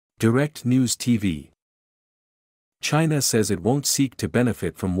Direct News TV. China says it won't seek to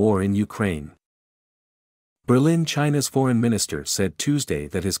benefit from war in Ukraine. Berlin. China's foreign minister said Tuesday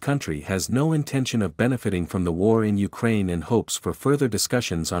that his country has no intention of benefiting from the war in Ukraine and hopes for further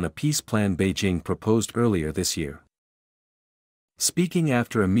discussions on a peace plan Beijing proposed earlier this year. Speaking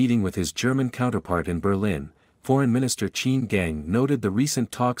after a meeting with his German counterpart in Berlin, Foreign Minister Qin Gang noted the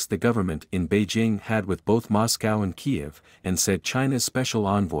recent talks the government in Beijing had with both Moscow and Kiev, and said China's special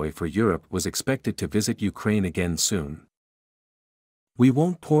envoy for Europe was expected to visit Ukraine again soon. "We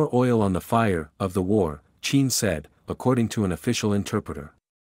won't pour oil on the fire of the war," Qin said, according to an official interpreter.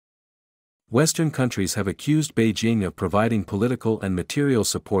 Western countries have accused Beijing of providing political and material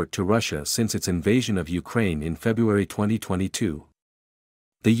support to Russia since its invasion of Ukraine in February 2022.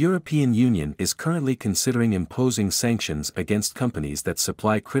 The European Union is currently considering imposing sanctions against companies that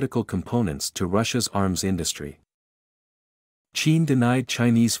supply critical components to Russia's arms industry. Qin denied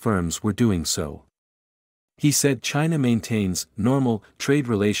Chinese firms were doing so. He said China maintains normal trade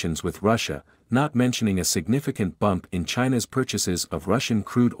relations with Russia, not mentioning a significant bump in China's purchases of Russian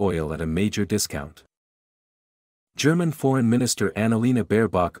crude oil at a major discount. German Foreign Minister Annalena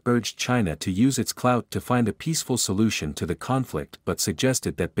Baerbock urged China to use its clout to find a peaceful solution to the conflict but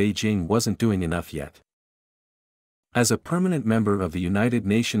suggested that Beijing wasn't doing enough yet. As a permanent member of the United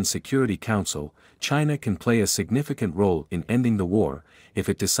Nations Security Council, China can play a significant role in ending the war, if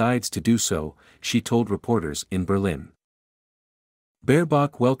it decides to do so, she told reporters in Berlin.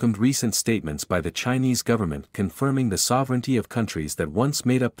 Baerbock welcomed recent statements by the Chinese government confirming the sovereignty of countries that once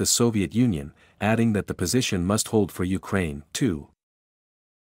made up the Soviet Union, adding that the position must hold for Ukraine, too.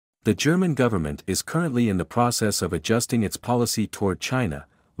 The German government is currently in the process of adjusting its policy toward China,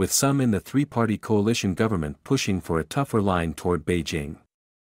 with some in the three-party coalition government pushing for a tougher line toward Beijing.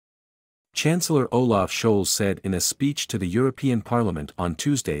 Chancellor Olaf Scholz said in a speech to the European Parliament on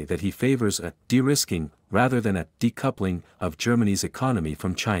Tuesday that he favors a de-risking rather than a decoupling of Germany's economy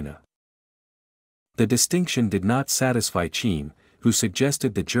from China. The distinction did not satisfy Qin, who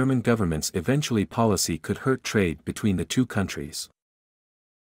suggested the German government's eventual policy could hurt trade between the two countries.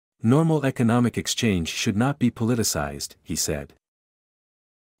 "Normal economic exchange should not be politicized," he said.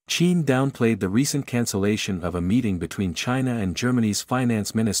 Qin downplayed the recent cancellation of a meeting between China and Germany's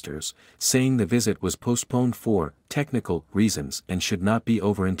finance ministers, saying the visit was postponed for technical reasons and should not be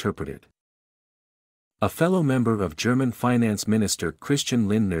overinterpreted. A fellow member of German Finance Minister Christian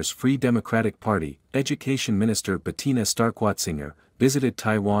Lindner's Free Democratic Party, Education Minister Bettina Stark-Watzinger, visited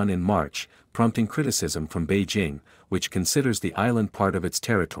Taiwan in March, prompting criticism from Beijing, which considers the island part of its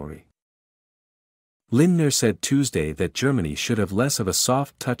territory. Lindner said Tuesday that Germany should have less of a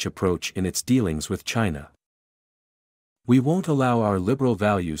soft-touch approach in its dealings with China. "We won't allow our liberal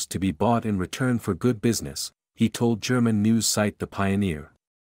values to be bought in return for good business," he told German news site The Pioneer.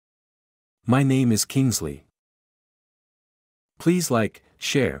 "My name is Kingsley. Please like,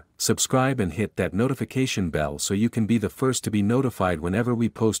 share, subscribe and hit that notification bell so you can be the first to be notified whenever we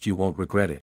post. You won't regret it."